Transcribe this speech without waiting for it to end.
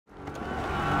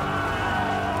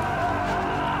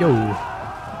Yo,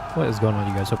 what is going on,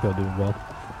 you guys? Hope y'all doing well.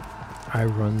 I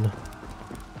run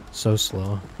so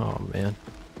slow. Oh man,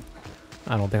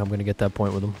 I don't think I'm gonna get that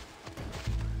point with him.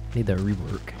 Need that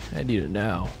rework. I need it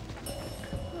now.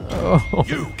 Oh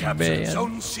man.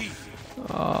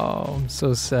 Oh, I'm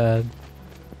so sad.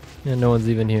 Yeah, no one's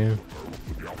even here.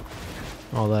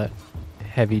 All that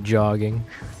heavy jogging.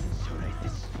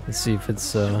 Let's see if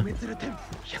it's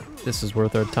this is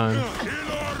worth our time.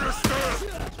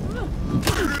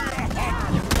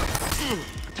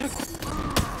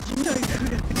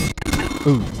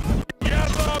 Ooh.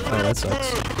 Oh, that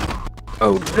sucks.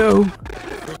 Oh no!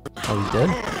 Oh, he's dead?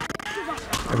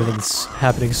 Everything's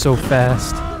happening so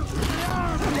fast.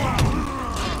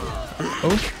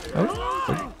 Oh,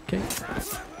 okay.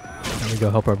 Let me go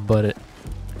help our butt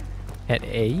at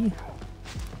A.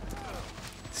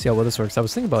 See how well this works. I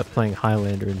was thinking about playing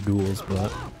Highlander in duels,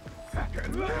 but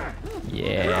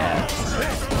yeah,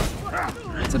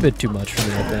 it's a bit too much for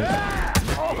me, I think.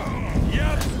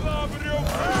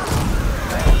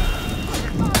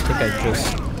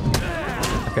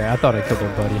 Okay, I thought I killed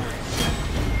our buddy.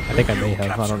 I think I may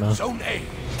have, I don't know.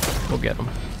 We'll get him.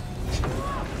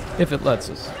 If it lets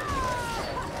us.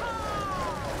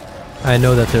 I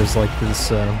know that there's like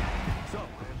this,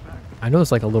 I know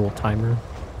it's like a little timer.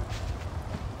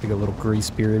 Like a little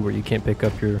grace period where you can't pick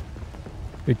up your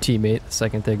teammate the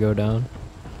second they go down.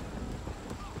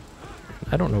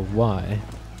 I don't know why.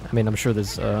 I mean, I'm sure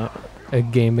there's a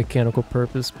game mechanical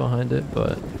purpose behind it,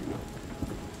 but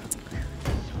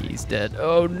he's dead.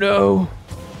 Oh no!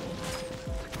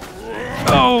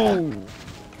 Oh!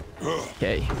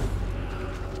 Okay.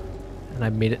 And I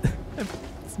made it. I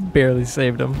barely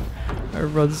saved him. I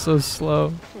run so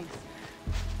slow.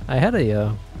 I had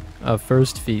a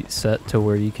first feat set to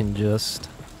where you can just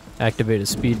activate a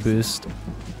speed boost,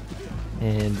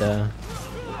 and I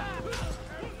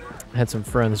had some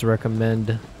friends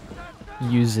recommend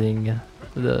using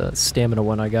the stamina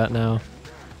one I got now.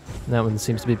 And that one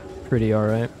seems to be pretty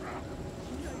alright.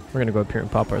 We're gonna go up here and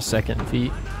pop our second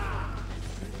feat.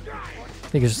 I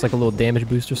think it's just like a little damage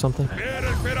boost or something.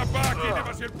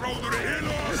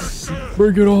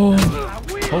 Bring it on!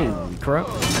 Holy crap.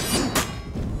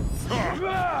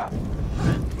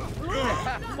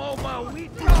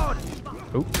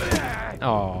 Oop.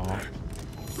 Aww.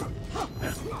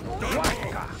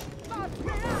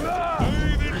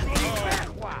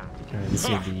 Alright, let's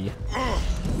see the...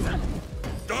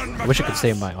 I wish I could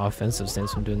save my offensive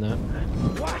stance from doing that.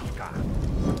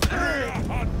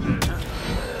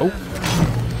 Oh.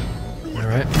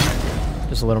 Alright.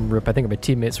 Just let him rip. I think my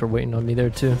teammates were waiting on me there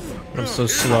too. I'm so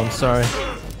slow, I'm sorry.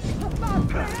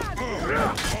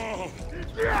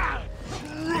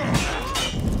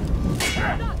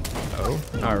 Oh,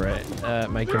 alright.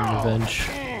 Might give him revenge.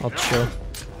 I'll chill.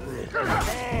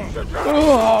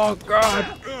 Oh, God!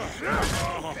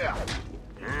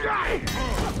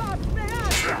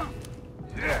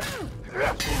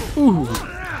 Ooh.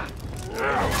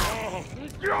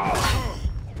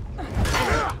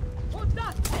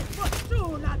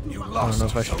 I don't know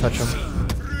if I should touch him.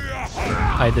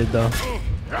 I did though.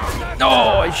 No,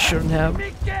 I shouldn't have.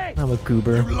 I'm a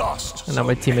goober. And now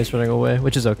my teammates running away,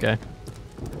 which is okay.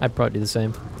 I'd probably do the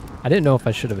same. I didn't know if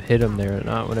I should have hit him there or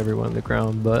not whenever he went on the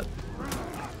ground, but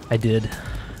I did.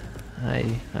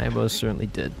 I most certainly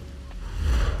did.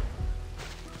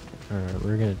 Alright,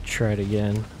 we're gonna try it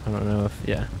again. I don't know if,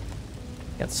 yeah.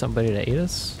 Got somebody to aid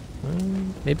us?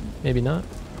 Maybe not.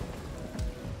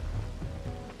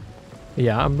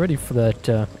 Yeah, I'm ready for that,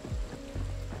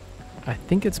 I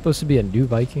think it's supposed to be a new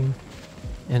Viking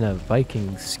and a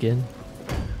Viking skin,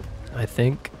 I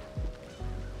think.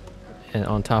 And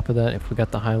on top of that, if we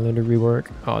got the Highlander rework,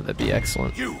 oh, that'd be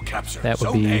excellent. That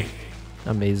would be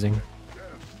amazing.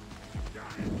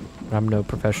 I'm no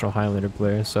professional Highlander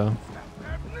player, so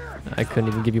I couldn't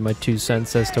even give you my 2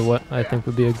 cents as to what I think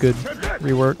would be a good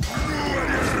rework.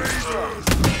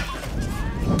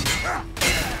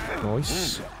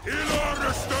 Nice.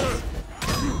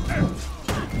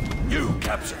 You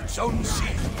captured Zone C.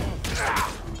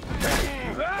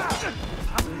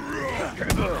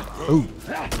 Ooh.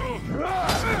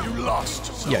 You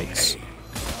lost. Yikes.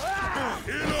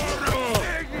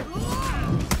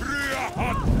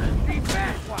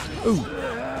 Ooh.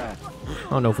 I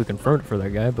don't know if we confirmed it for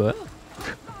that guy, but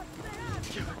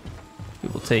we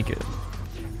will take it.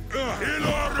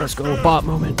 Let's go, bot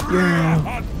moment.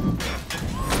 Yeah.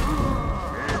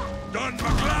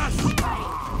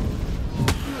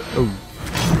 Oh.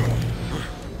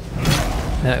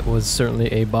 That was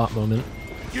certainly a bot moment.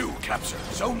 You captured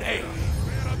Zone A.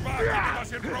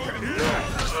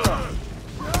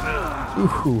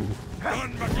 Ooh.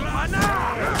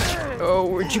 Oh,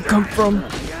 where'd you come from?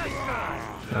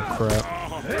 Oh, crap.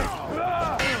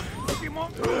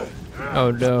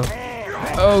 Oh, no.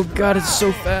 Oh, God, it's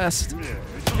so fast.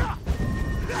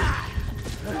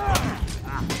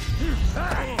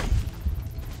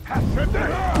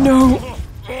 No!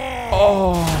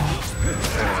 Oh!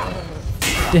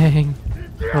 Dang.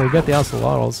 Oh, we got the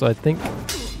Ocelotl, so I think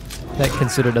that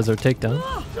considered as our takedown.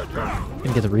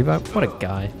 And get the revive? What a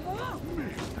guy.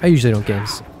 I usually don't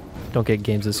get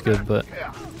games this good, but...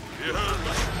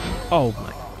 Oh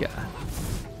my god.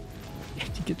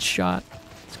 He gets shot.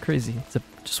 It's crazy. It's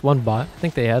just one bot. I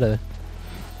think they had a...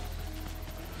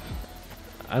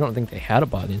 I don't think they had a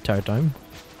bot the entire time.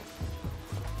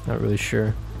 Not really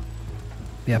sure.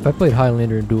 Yeah, if I played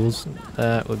Highlander in duels,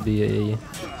 that would be a...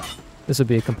 This would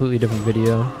be a completely different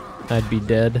video. I'd be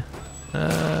dead. Look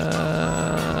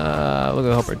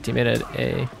at help our teammate at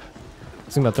A. I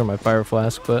was thinking about throwing my fire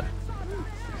flask, but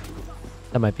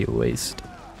that might be a waste.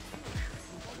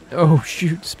 Oh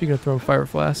shoot, speaking of throwing fire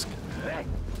flask.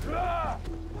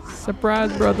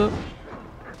 Surprise, brother.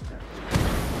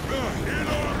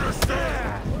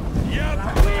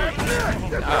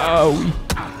 Oh.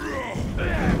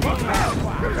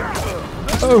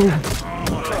 Oh.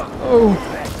 Oh.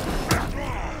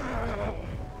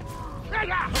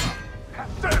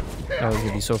 That was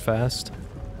gonna be so fast.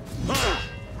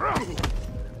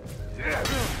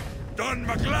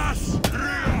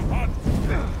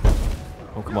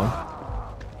 Oh, come on.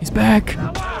 He's back!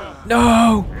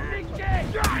 No!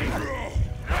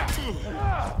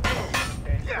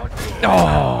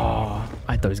 Oh!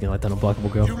 I thought he was gonna let that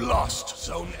unblockable go. You lost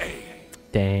Zone A.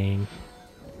 Dang.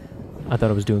 I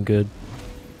thought I was doing good.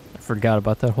 I forgot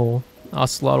about that whole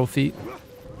Ocelotl feat.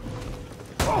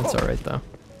 That's alright though.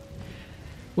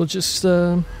 We'll just,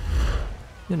 you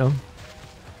know,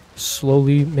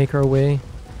 slowly make our way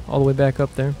all the way back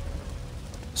up there.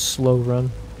 Slow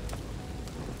run.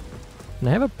 And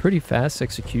I have a pretty fast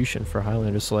execution for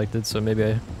Highlander selected, so maybe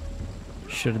I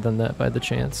should have done that if I had the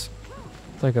chance.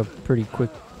 It's like a pretty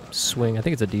quick swing. I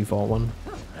think it's a default one.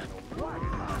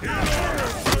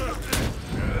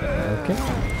 Okay.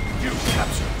 You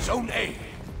captured Zone A.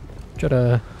 Try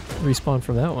to respawn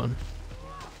from that one.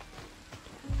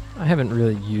 I haven't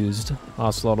really used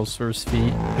Ocelotl's first feat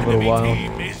in a little while.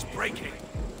 Team is breaking.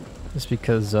 Just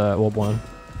because, well, one,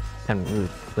 I haven't really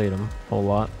played him a whole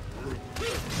lot.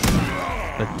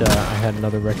 But I had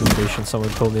another recommendation someone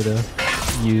told me to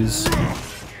use.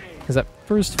 Because that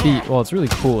first feat, well, it's really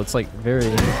cool. It's like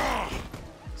very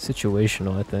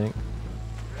situational, I think.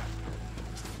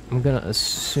 I'm gonna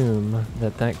assume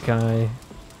that that guy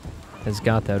has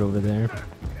got that over there.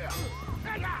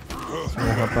 So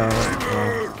we'll help out,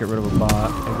 get rid of a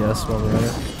bot, I guess, while we're at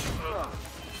it.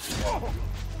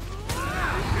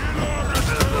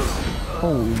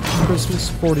 Holy Christmas,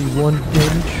 41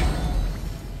 damage.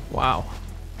 Wow.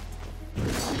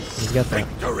 He's got that.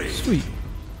 Victory. Sweet.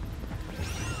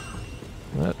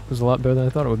 That was a lot better than I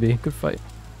thought it would be. Good fight.